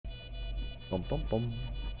Tom tom tom.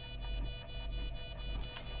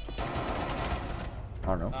 I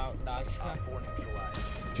don't know. Oh, nice.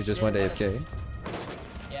 She just went AFK.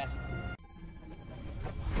 Yes.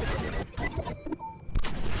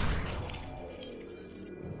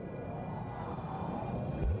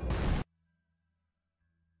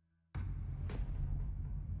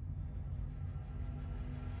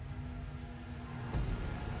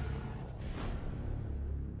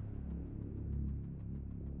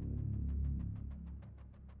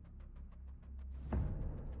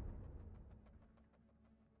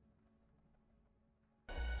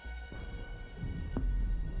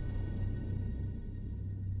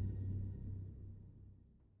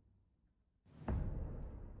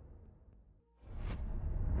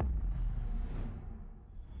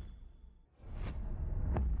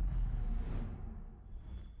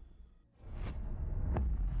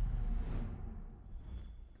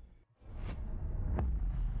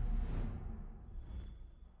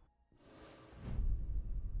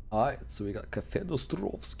 Alright, so we got Kafe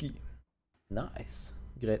Dostr. Nice.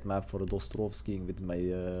 Great map for the Dostrovskiing with my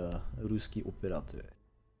Ruski operator.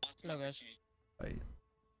 Hello guys. Hi.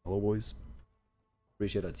 Hello boys.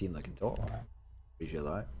 Appreciate a team that can talk. Appreciate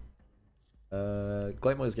that.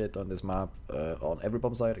 Claymore is great on this map, on every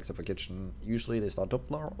bomb site except for kitchen. Usually they start top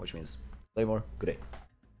floor, which means Claymore, good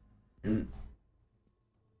day.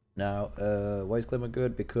 Now, why is Claymore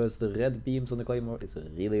good? Because the red beams on the Claymore is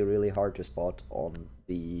really hard to spot on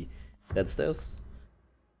the red stairs.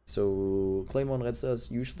 So Claymore on red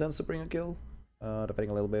stairs usually tends to bring a kill, depending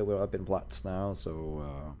a little bit. We're up in plats now, so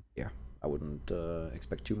yeah, I wouldn't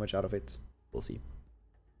expect too much out of it. We'll see.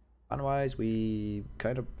 Otherwise, we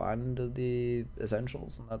kind of banned the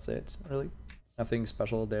essentials, and that's it, really. Nothing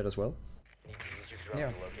special there as well.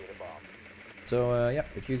 Yeah. So yeah,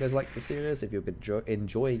 if you guys like the series, if you've been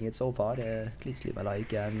enjoying it so far, please leave a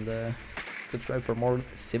like and subscribe for more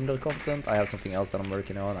similar content. I have something else that I'm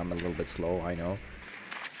working on. I'm a little bit slow, I know.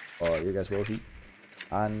 But you guys will see.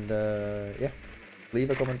 And yeah,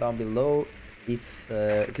 leave a comment down below if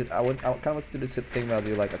because I kind of want to do this thing where I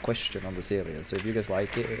do like a question on the series. So if you guys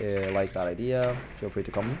like it, like that idea, feel free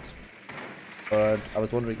to comment. But I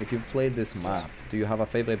was wondering, if you've played this map, do you have a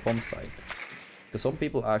favorite bomb site? Because some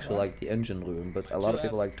people actually like the engine room, but a lot of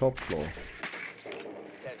people like top floor.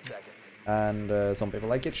 And some people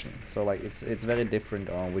like kitchen. So like it's very different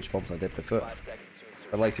on which bomb site they prefer.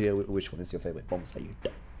 I'd like to hear which one is your favorite bomb site.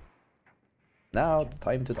 Now, the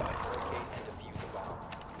time to die.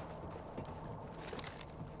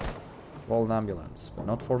 Call an ambulance, but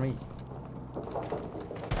not for me.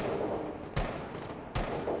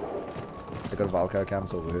 I got Valkyrie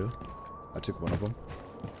cams over here. I took one of them.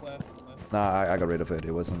 Where? Nah, I got rid of it.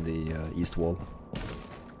 It was on the east wall.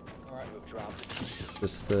 Alright.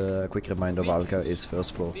 Just a quick reminder, Valkyrie is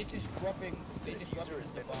first floor. Blitz is dropping the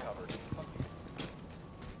bomb.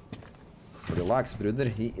 Relax, brother.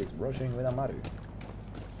 He is rushing with Amaru.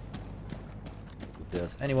 If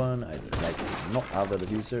there's anyone I'd like to not have the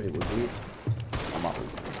diffuser, it would be Amaru.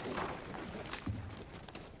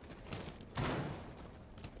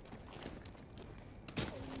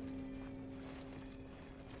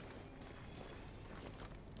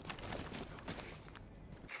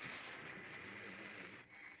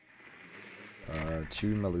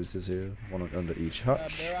 Two Malusas here, one under each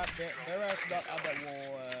hutch. Mira is not on that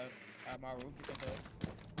wall, Maru, because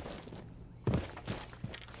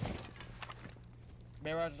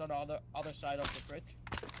Mira is on the other side of the bridge.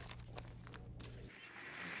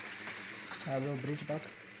 I will bridge back.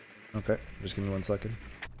 Okay, just give me 1 second.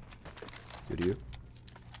 Good you.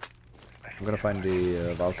 I'm gonna find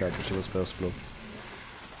the Valkyrie, but she was first floor.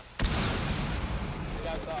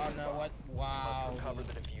 Janka on white. Wow. Cover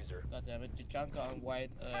the diffuser. God damn it. Janka on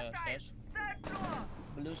white stairs.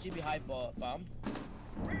 Lucy behind bomb.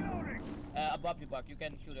 Above you, Buck. You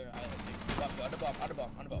can shoot her. I think. Above you. On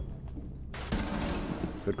the bomb.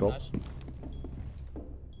 Good call. Nice.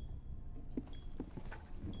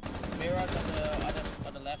 Mira's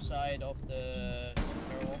on the left side of the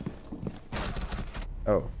mirror.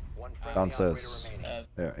 Oh, downstairs.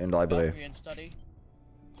 Yeah, in library. And study.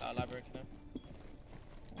 Library.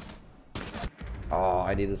 Oh,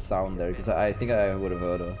 I needed sound there because I think I would have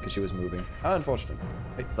heard her because she was moving. Unfortunate.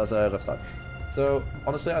 That's a rough start. So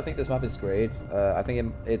honestly, I think this map is great. I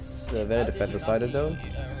think it's very defender-sided though.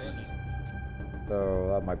 So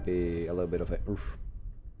that might be a little bit of a oof.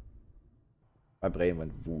 My brain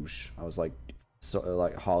went whoosh. I was like,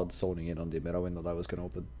 like hard zoning in on the mirror window that was gonna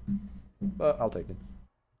open. But I'll take it.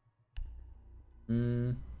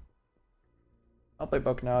 I'll play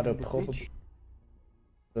Buck now.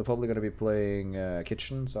 They're probably gonna be playing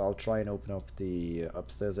kitchen, so I'll try and open up the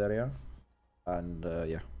upstairs area. and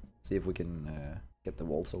yeah, see if we can get the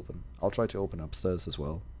walls open. I'll try to open upstairs as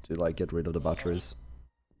well to like get rid of the batteries.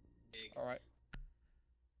 All right.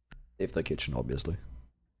 If they're kitchen, obviously.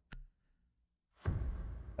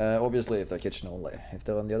 Obviously, if they're kitchen only. If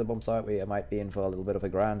they're on the other bomb site, we might be in for a little bit of a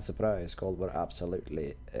grand surprise called we're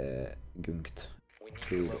absolutely gunked,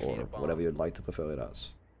 screwed, or whatever you'd like to prefer it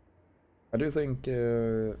as. I do think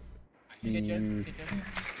the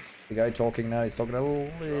guy talking now is talking a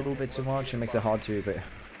little bit too much. It makes it hard to pay.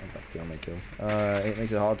 I got the only kill. It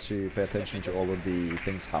makes it hard to pay attention to all of the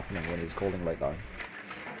things happening when he's calling like that.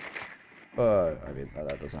 I mean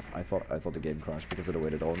that doesn't. I thought the game crashed because of the way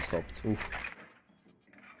the dawn stopped. Oof.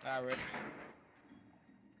 Alright.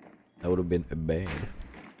 That would have been bad.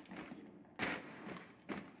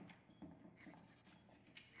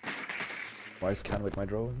 Why scan with my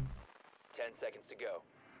drone? 10 seconds to go.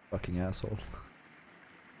 Fucking asshole.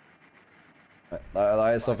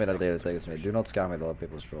 That is something that really takes me. Do not scan with other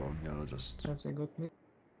people's drone. You know, just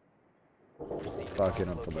fucking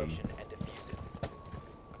up for them.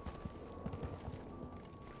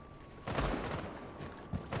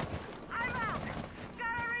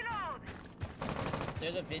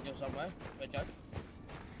 There's a video somewhere. Good job.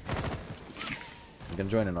 You can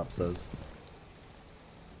join in upstairs.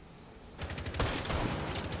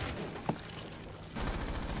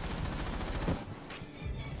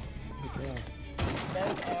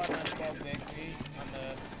 Both are on a small bakery,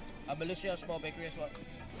 and I believe she has a small bakery as well.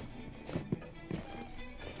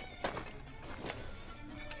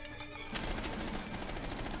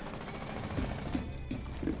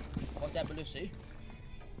 What's that, Belushi?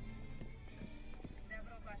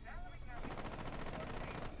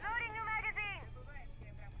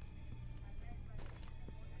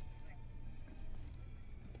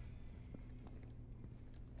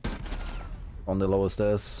 On the lower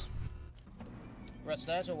stairs. Red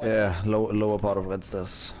stairs or white Yeah, stairs? lower part of red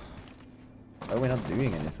stairs. Why are we not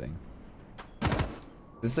doing anything?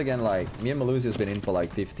 This is again like, me and Malusi has been in for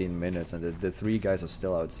like 15 minutes and the three guys are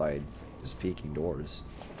still outside, just peeking doors.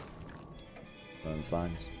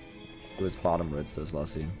 Signs. It was bottom red stairs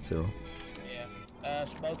last scene, 0. Yeah.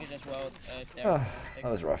 Smoke is as well. There.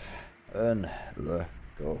 That was rough.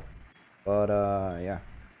 Go. But yeah.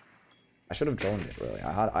 I should have droned it really.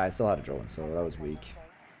 I still had a drone, so that was weak.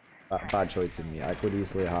 Bad choice of me. I could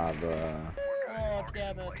easily have Oh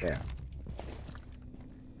damn it. yeah.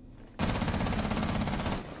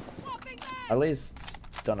 At least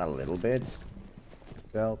done a little bit.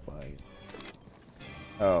 Help,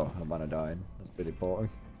 oh, Habana died. That's pretty boring.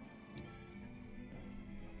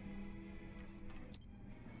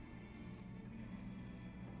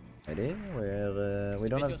 Ready? We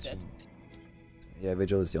don't have to. Yeah,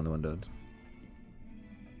 Vigil is the only one dead.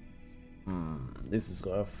 This is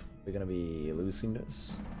rough. We're gonna be losing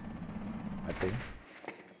this, I think.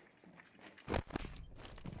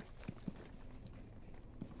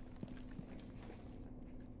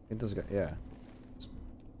 It does go, yeah.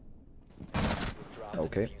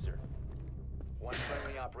 Okay. One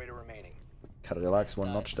friendly operator remaining. Gotta relax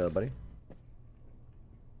one notch there, buddy.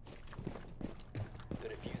 The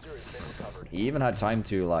diffuser has been recovered. He even had time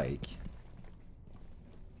to like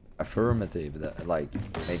affirmative that like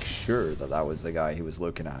make sure that that was the guy he was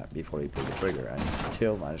looking at before he pulled the trigger, and he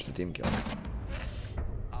still managed to team kill.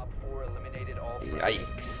 Op 4 eliminated all.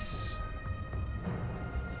 Yikes.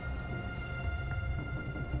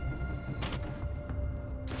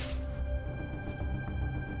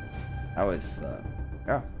 That was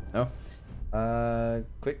yeah, no.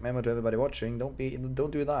 Quick memo to everybody watching, don't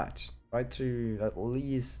do that. Try to at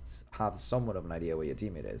least have somewhat of an idea where your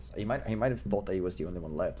teammate is. He might have thought that he was the only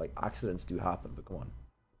one left. Like, accidents do happen, but come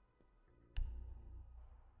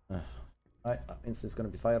on. Alright, that means it's gonna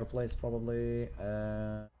be fireplace probably.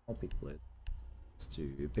 I'll pick Blitz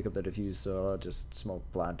to pick up the diffuser, just smoke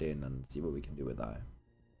plant in and see what we can do with that.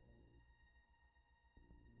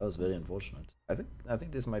 That was very unfortunate. I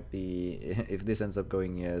think this might be, if this ends up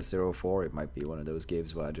going 0-4, it might be one of those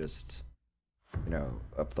games where I just, you know,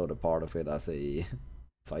 upload a part of it as a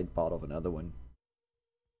side part of another one.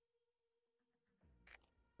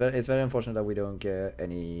 But it's very unfortunate that we don't get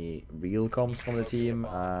any real comms from the team,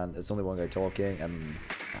 and there's only one guy talking, and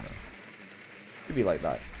I don't know. It could be like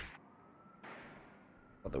that.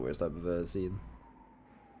 Not the worst I've ever seen.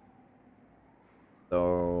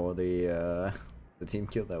 So the team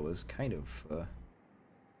kill that was kind of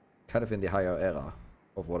in the higher era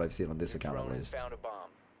of what I've seen on this account at least. Found a bomb.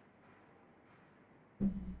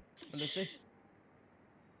 Let me see.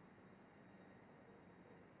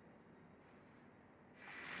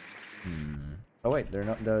 Oh wait, they're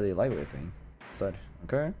not. They're the lightweight thing. Instead,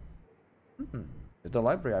 okay. With the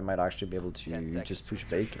library, I might actually be able to just push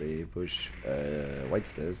bakery, push white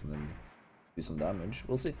stairs, and then do some damage.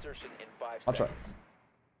 We'll see. I'll try.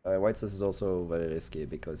 White stairs is also very risky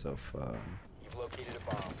because of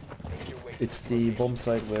it's the bomb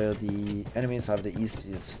site where the enemies have the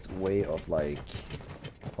easiest way of like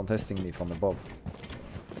contesting me from above.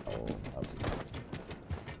 Oh, I'll see.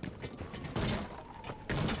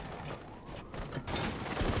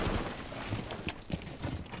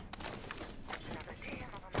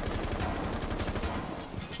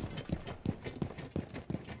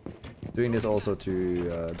 Doing this also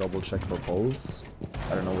to double check for poles.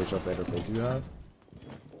 I don't know which operators they do have.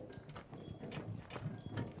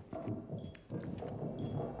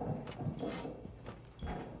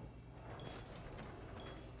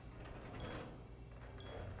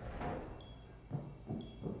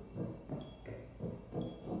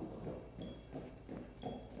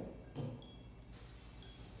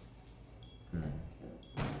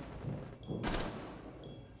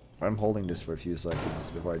 I'm holding this for a few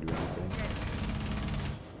seconds before I do anything.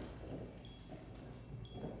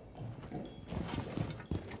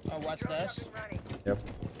 Oh, what's this? Yep.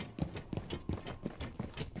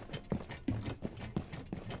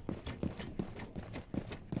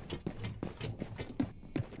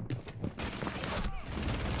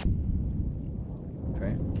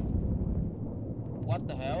 Okay. What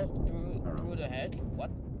the hell? Through the head?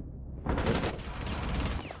 What?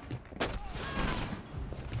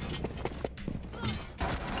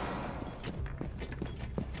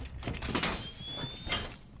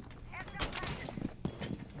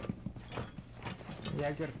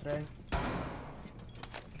 Jäger tray.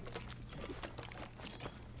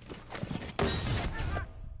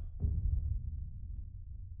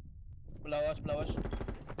 Blow us.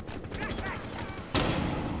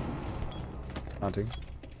 Hunting.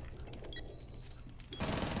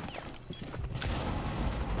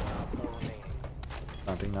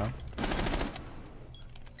 Hunting now.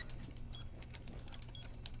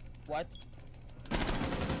 What?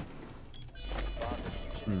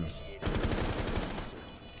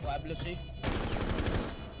 What, blue C?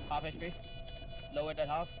 Half HP. Lower than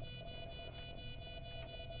half.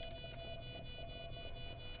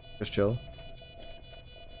 Just chill.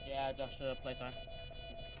 Yeah, just playtime.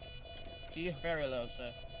 G very low,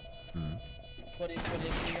 so. 20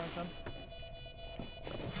 HP or some.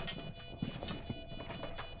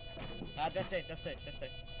 Ah, that's it.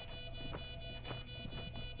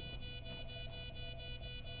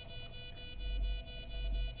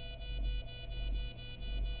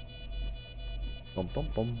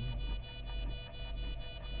 Tom.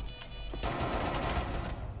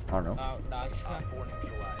 I don't know. Oh, nice.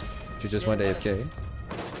 She just went AFK.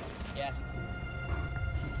 Yes.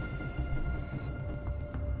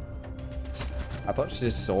 I thought she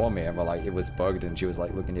just saw me and like it was bugged and she was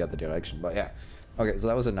like looking the other direction. But yeah. Okay, so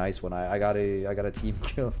that was a nice one. I got a team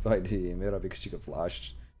kill by the Mira because she got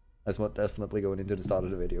flashed. That's what definitely going into the start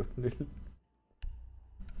of the video.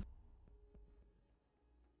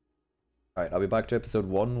 Alright, I'll be back to episode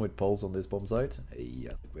 1 with pulse on this bomb site. Hey,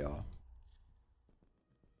 I think we are.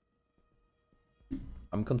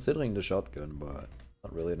 I'm considering the shotgun, but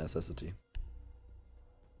not really a necessity.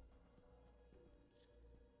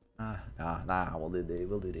 Nah, we'll do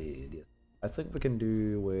the I think we can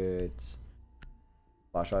do with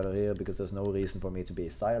flash either here because there's no reason for me to be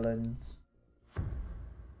silent.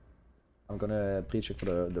 I'm gonna pre-check for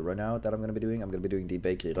the run out that I'm gonna be doing. I'm gonna be doing the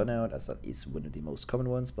bakery run out as that is one of the most common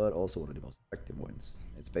ones, but also one of the most effective ones.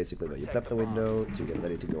 It's basically where you prep the window to get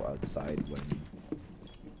ready to go outside when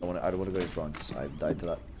I don't want to go in front. I've died to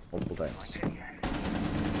that multiple times.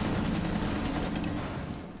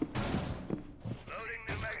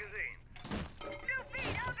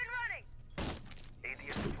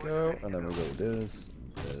 Go, and then we'll go this,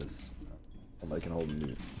 and I can hold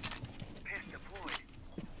mute.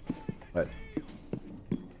 Right.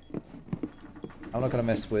 I'm not gonna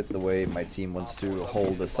mess with the way my team wants to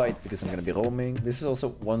hold the site because I'm gonna be roaming. This is also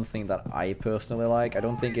one thing that I personally like. I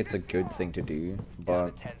don't think it's a good thing to do,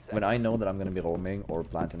 but when I know that I'm gonna be roaming or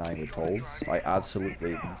planting eye with holes, I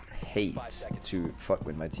absolutely hate to fuck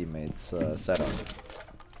with my teammates' setup.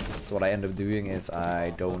 So what I end up doing is I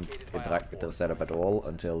don't interact with their setup at all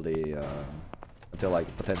until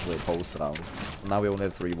like potentially post round. Now we only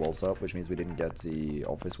have 3 walls up, which means we didn't get the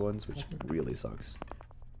office ones, which really sucks.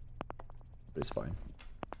 But it's fine.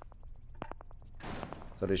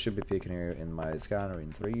 So they should be peeking here in my scanner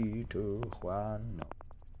in 3, 2, 1, no.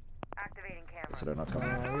 Activating camera. So they're not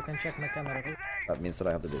coming. We can check my camera. That means that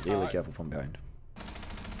I have to be really careful from behind.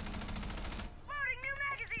 Loading new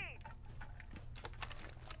magazine.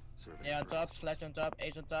 Yeah, on top, slash on top,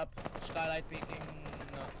 ace on top, skylight peeking.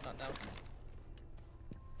 No, not now.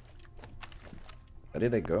 Where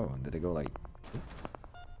did they go? Did they go like...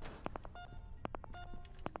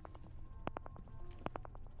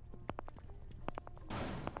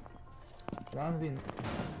 One win.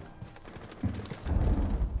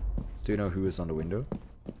 Do you know who is on the window?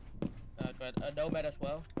 But Nomad as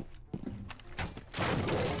well.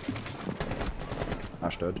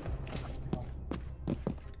 Ash dead.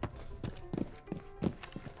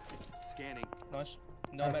 Scanning. Nice.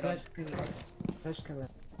 Nomad on. Slash cover.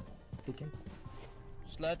 Picking.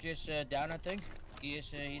 Sludge is down, I think.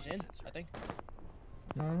 He's in, I think.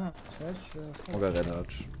 No. Slash. One guy red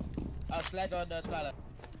hatch. Oh, Sludge on skylight.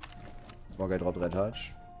 One guy dropped red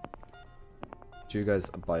hatch. Two guys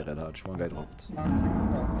by red hatch. One guy dropped. 1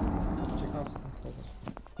 second left. Check out second focus.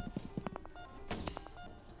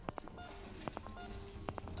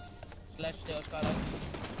 Slash still skylight.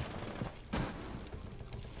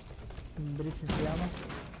 Bridge in piano.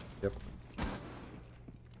 Yep.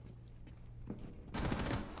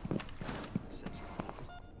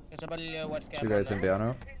 Can somebody watch camera? Two guys in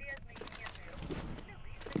piano.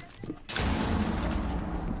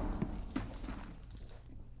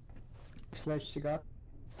 Slash cigar.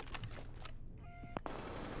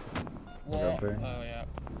 Wall. Jumping. Oh yeah.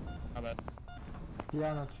 My bad.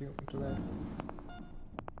 Piano to left.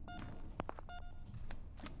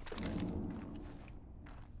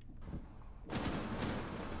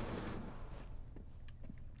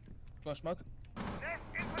 Draw smoke.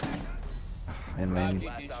 In main.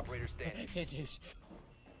 Last operator standing. GG's.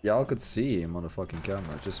 Y'all could see him on the fucking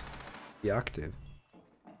camera. Just be active.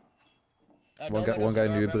 One guy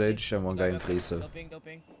in new bridge and one guy in freezer. No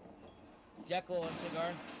ping. Jackal on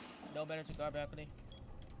cigar. No better cigar balcony.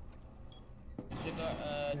 Cigar,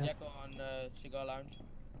 Jackal on cigar lounge.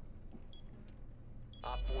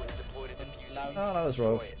 Op 4 is deployed to defuse. Lounge. Oh, that was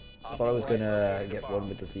rough. I thought I was gonna get one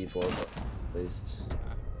with the C4, but at least.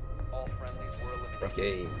 All friendlies were eliminated. Rough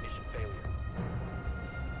game. Mission failure.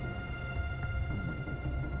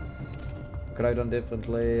 Could I have done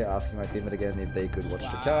differently? Asking my teammate again if they could watch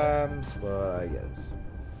the cams, but I guess.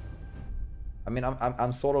 I mean,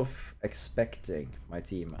 I'm sort of expecting my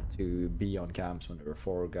team to be on cams when there were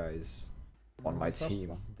 4 guys on my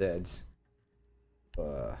team dead.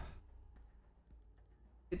 But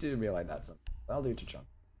it didn't be like that, so I'll do it to chunk.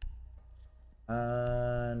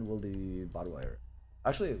 And we'll do bad wire.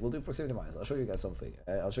 Actually, we'll do proximity mines. I'll show you guys something.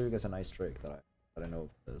 I'll show you guys a nice trick that I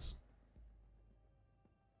know this.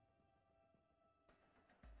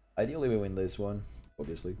 Ideally, we win this one,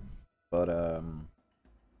 obviously, but I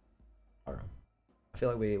don't know. I feel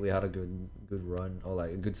like we had a good run, or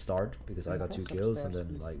like a good start, because I got 2 kills, and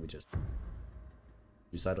then like we just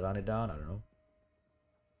decided to run it down. I don't know.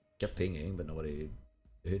 Kept pinging, but nobody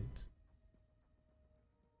did.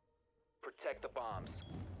 Protect the bombs.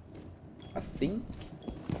 I think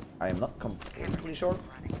I am not completely sure,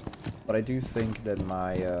 but I do think that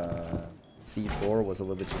my C4 was a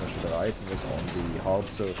little bit too much to the right and was on the hard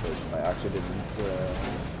surface. I actually didn't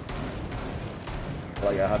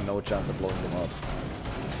like I had no chance of blowing them up.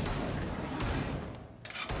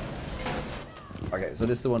 Okay, so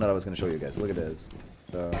this is the one that I was going to show you guys. Look at this.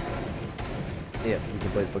 Yeah, you can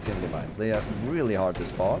place proximity mines. They are really hard to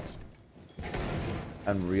spot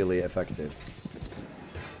and really effective.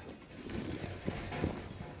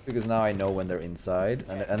 Because now I know when they're inside.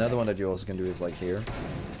 And another one that you also can do is like here.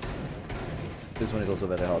 This one is also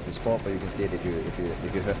very hard to spot, but you can see it if you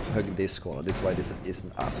hug this corner. This is why this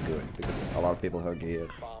isn't as good, because a lot of people hug here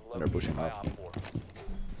when they're pushing up.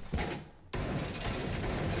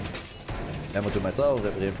 Memo to myself,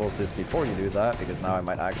 reinforce this before you do that, because now I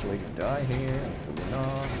might actually die here. Hopefully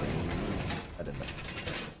not. I didn't.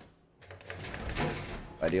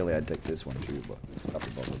 Ideally I'd take this one too, but not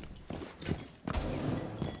be bothered.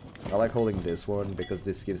 I like holding this one because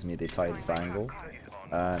this gives me the tightest angle,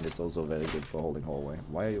 and it's also very good for holding hallway.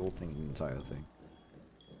 Why are you opening the entire thing?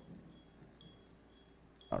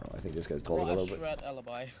 I don't know, I think this guy's trolling a little bit.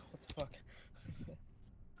 Alibi. What the fuck?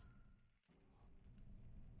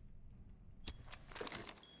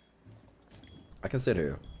 I can sit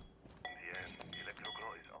here.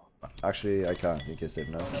 Actually, I can't. You can sit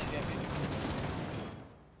now.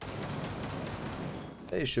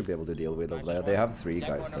 They should be able to deal with over there. They have 3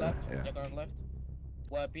 guys there. Yeah. Jack on left.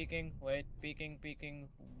 Well, peeking. Wait. Peeking.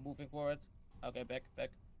 Moving forward. Okay, back.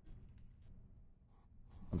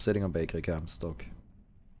 I'm sitting on bakery cam stock.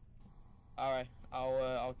 All right.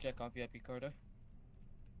 I'll check on VIP corridor.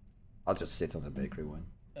 I'll just sit on the bakery one.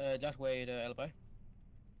 Just wait, alibi.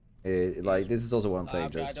 Like this is also one thing,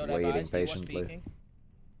 Okay, just I don't have waiting eyes. He was patiently. peeking.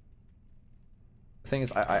 The thing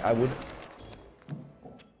is, I would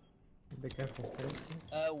Be careful stairs.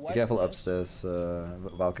 be careful upstairs,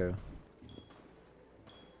 Valko.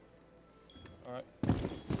 Alright.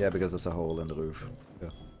 Yeah, because there's a hole in the roof. Yeah.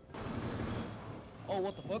 Oh,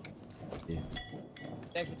 what the fuck? Yeah.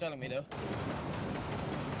 Thanks for telling me though.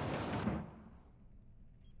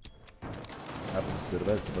 Happens to the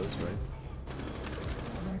best of us, right?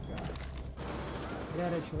 Oh my god.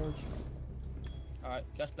 Yeah, Rachel. Alright,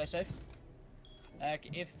 just play safe.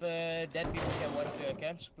 If dead people can watch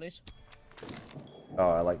camps, please. Oh,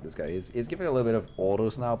 I like this guy. He's giving a little bit of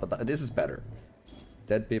orders now, but this is better.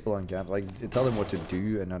 Dead people on camp, like tell them what to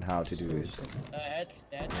do and not how to do it. Head.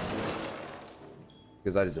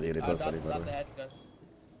 Because that is really personally Not the better. head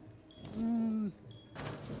gun.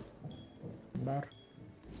 Bar.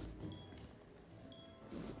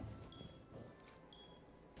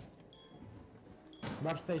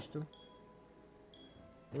 Bar stage 2.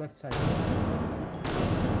 Left side.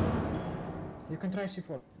 You can try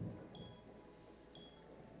C4.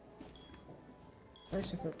 Try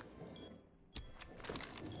C4.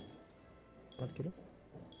 What kilo?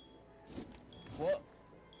 What?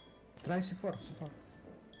 Try C4.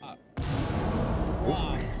 Wow.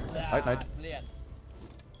 Night. Brilliant.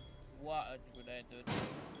 What a grenade, dude.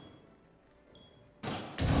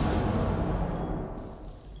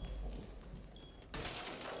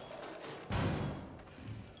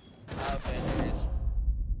 Okay, there is.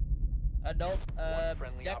 No,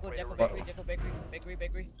 friendly Jackal operator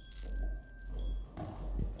bakery.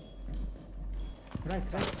 Right.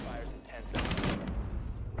 Fires in 10 seconds.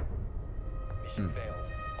 Mission failed.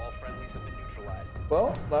 All friendlies have been neutralized.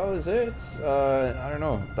 Well, that was it. I don't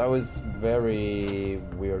know. That was very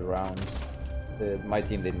weird round. My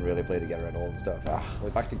team didn't really play together at all and stuff.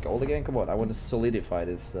 We're back to gold again. Come on, I want to solidify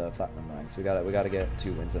this platinum ranks. We gotta get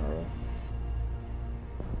 2 wins in a row.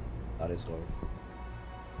 That is rough.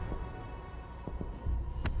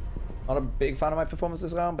 Not a big fan of my performance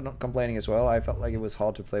this round, but not complaining as well. I felt like it was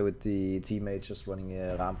hard to play with the teammates just running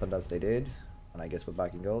rampant as they did. And I guess we're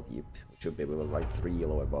back in gold. Yep, we should be able to like 3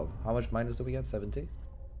 yellow above. How much minus do we get? 70?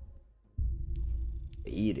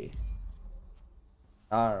 80.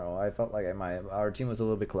 I don't know. I felt like our team was a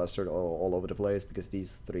little bit clustered all over the place because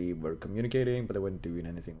these 3 were communicating, but they weren't doing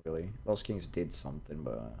anything really. Lost Kings did something,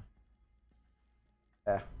 but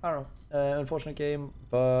I don't know. Unfortunate game,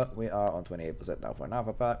 but we are on 28% now for an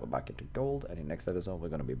alpha pack. We're back into gold, and in next episode we're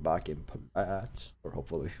gonna be back in plat, or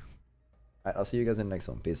hopefully. Alright, I'll see you guys in the next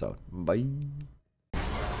one. Peace out. Bye.